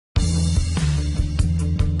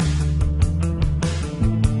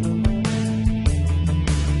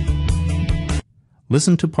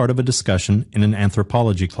Listen to part of a discussion in an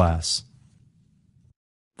anthropology class.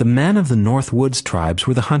 The men of the North Woods tribes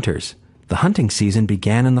were the hunters. The hunting season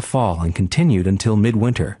began in the fall and continued until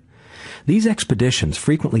midwinter. These expeditions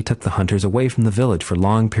frequently took the hunters away from the village for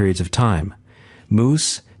long periods of time.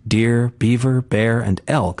 Moose, deer, beaver, bear, and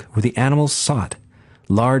elk were the animals sought.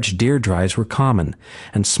 Large deer drives were common,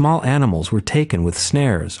 and small animals were taken with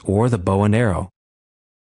snares or the bow and arrow.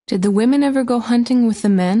 Did the women ever go hunting with the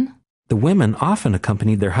men? The women often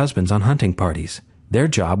accompanied their husbands on hunting parties. Their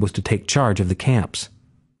job was to take charge of the camps.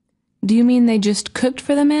 Do you mean they just cooked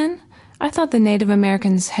for the men? I thought the Native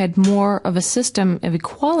Americans had more of a system of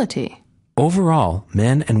equality. Overall,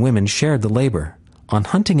 men and women shared the labor. On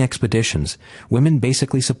hunting expeditions, women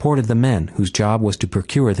basically supported the men whose job was to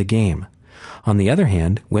procure the game. On the other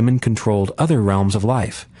hand, women controlled other realms of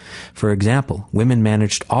life. For example, women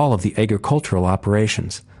managed all of the agricultural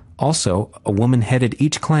operations. Also, a woman headed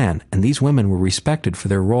each clan, and these women were respected for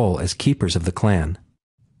their role as keepers of the clan.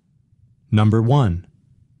 Number 1.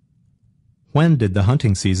 When did the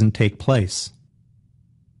hunting season take place?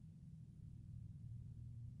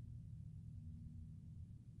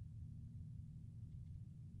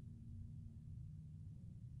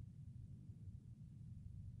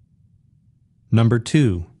 Number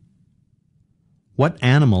 2. What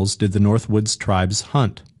animals did the North Woods tribes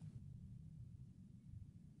hunt?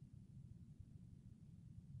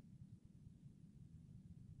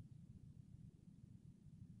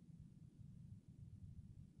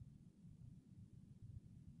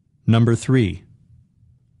 Number 3.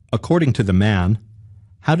 According to the man,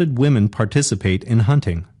 how did women participate in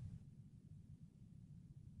hunting?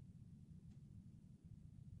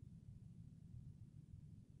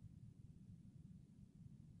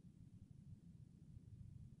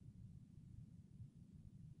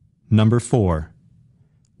 Number 4.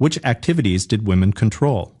 Which activities did women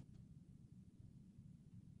control?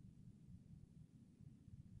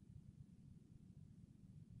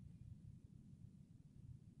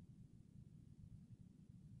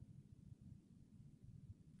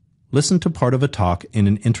 Listen to part of a talk in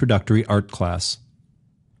an introductory art class.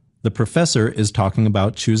 The professor is talking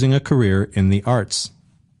about choosing a career in the arts.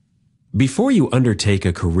 Before you undertake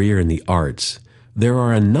a career in the arts, there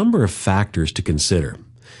are a number of factors to consider.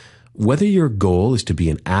 Whether your goal is to be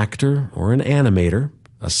an actor or an animator,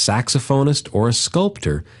 a saxophonist or a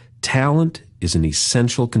sculptor, talent is an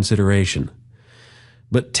essential consideration.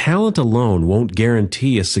 But talent alone won't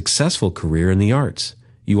guarantee a successful career in the arts.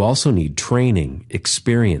 You also need training,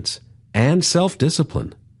 experience, and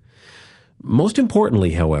self-discipline. Most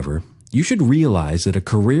importantly, however, you should realize that a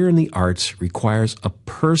career in the arts requires a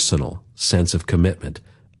personal sense of commitment,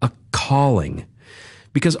 a calling,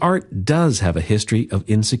 because art does have a history of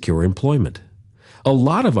insecure employment. A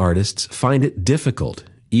lot of artists find it difficult,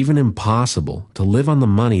 even impossible, to live on the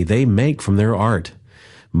money they make from their art.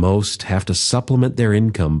 Most have to supplement their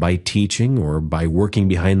income by teaching or by working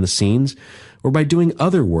behind the scenes, or by doing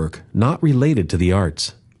other work not related to the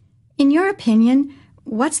arts. In your opinion,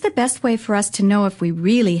 what's the best way for us to know if we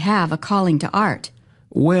really have a calling to art?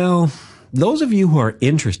 Well, those of you who are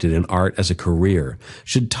interested in art as a career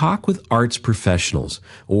should talk with arts professionals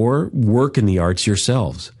or work in the arts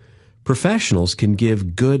yourselves. Professionals can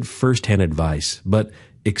give good first-hand advice, but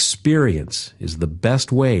experience is the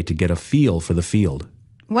best way to get a feel for the field.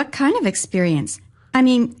 What kind of experience? I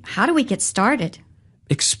mean, how do we get started?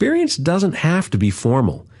 Experience doesn't have to be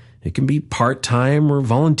formal. It can be part-time or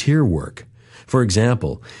volunteer work. For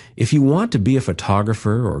example, if you want to be a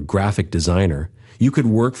photographer or graphic designer, you could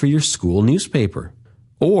work for your school newspaper.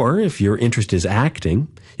 Or if your interest is acting,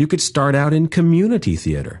 you could start out in community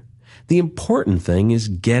theater. The important thing is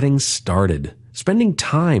getting started, spending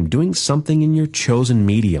time doing something in your chosen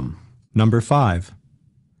medium. Number 5.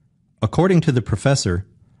 According to the professor,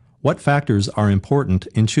 what factors are important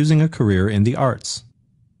in choosing a career in the arts?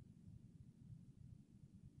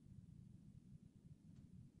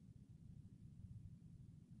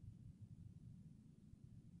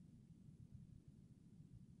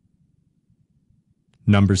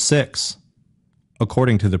 Number 6.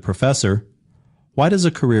 According to the professor, why does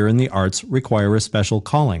a career in the arts require a special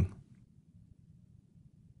calling?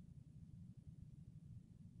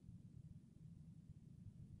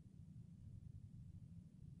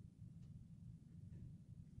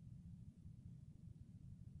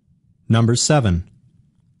 Number 7.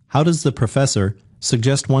 How does the professor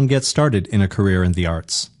suggest one get started in a career in the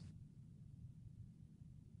arts?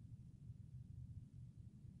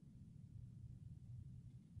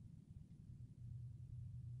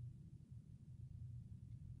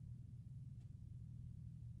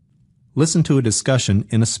 Listen to a discussion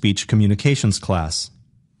in a speech communications class.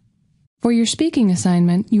 For your speaking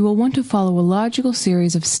assignment, you will want to follow a logical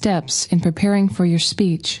series of steps in preparing for your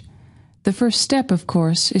speech. The first step, of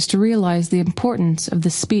course, is to realize the importance of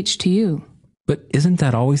the speech to you. But isn't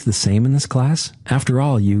that always the same in this class? After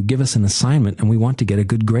all, you give us an assignment and we want to get a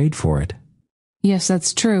good grade for it. Yes,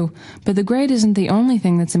 that's true, but the grade isn't the only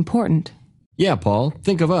thing that's important. Yeah, Paul,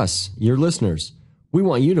 think of us, your listeners. We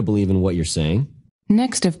want you to believe in what you're saying.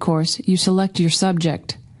 Next, of course, you select your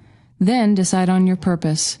subject. Then decide on your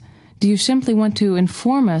purpose. Do you simply want to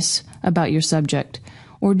inform us about your subject,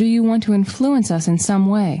 or do you want to influence us in some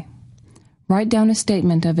way? Write down a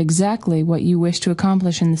statement of exactly what you wish to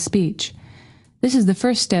accomplish in the speech. This is the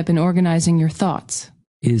first step in organizing your thoughts.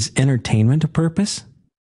 Is entertainment a purpose?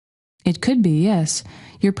 It could be, yes.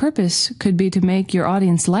 Your purpose could be to make your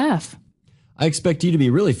audience laugh. I expect you to be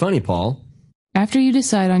really funny, Paul. After you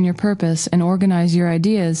decide on your purpose and organize your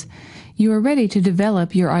ideas, you are ready to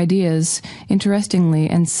develop your ideas interestingly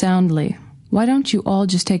and soundly. Why don't you all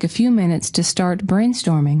just take a few minutes to start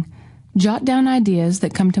brainstorming? Jot down ideas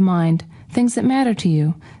that come to mind, things that matter to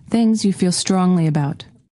you, things you feel strongly about.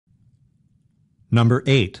 Number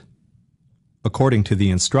 8. According to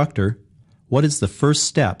the instructor, what is the first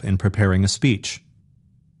step in preparing a speech?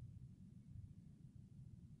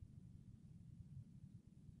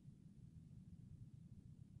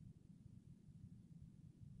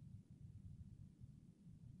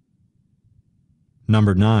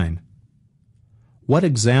 Number 9. What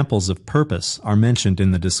examples of purpose are mentioned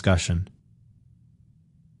in the discussion?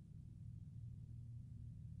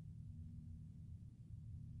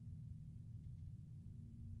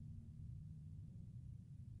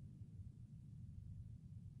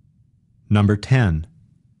 Number 10.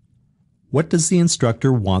 What does the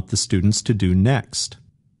instructor want the students to do next?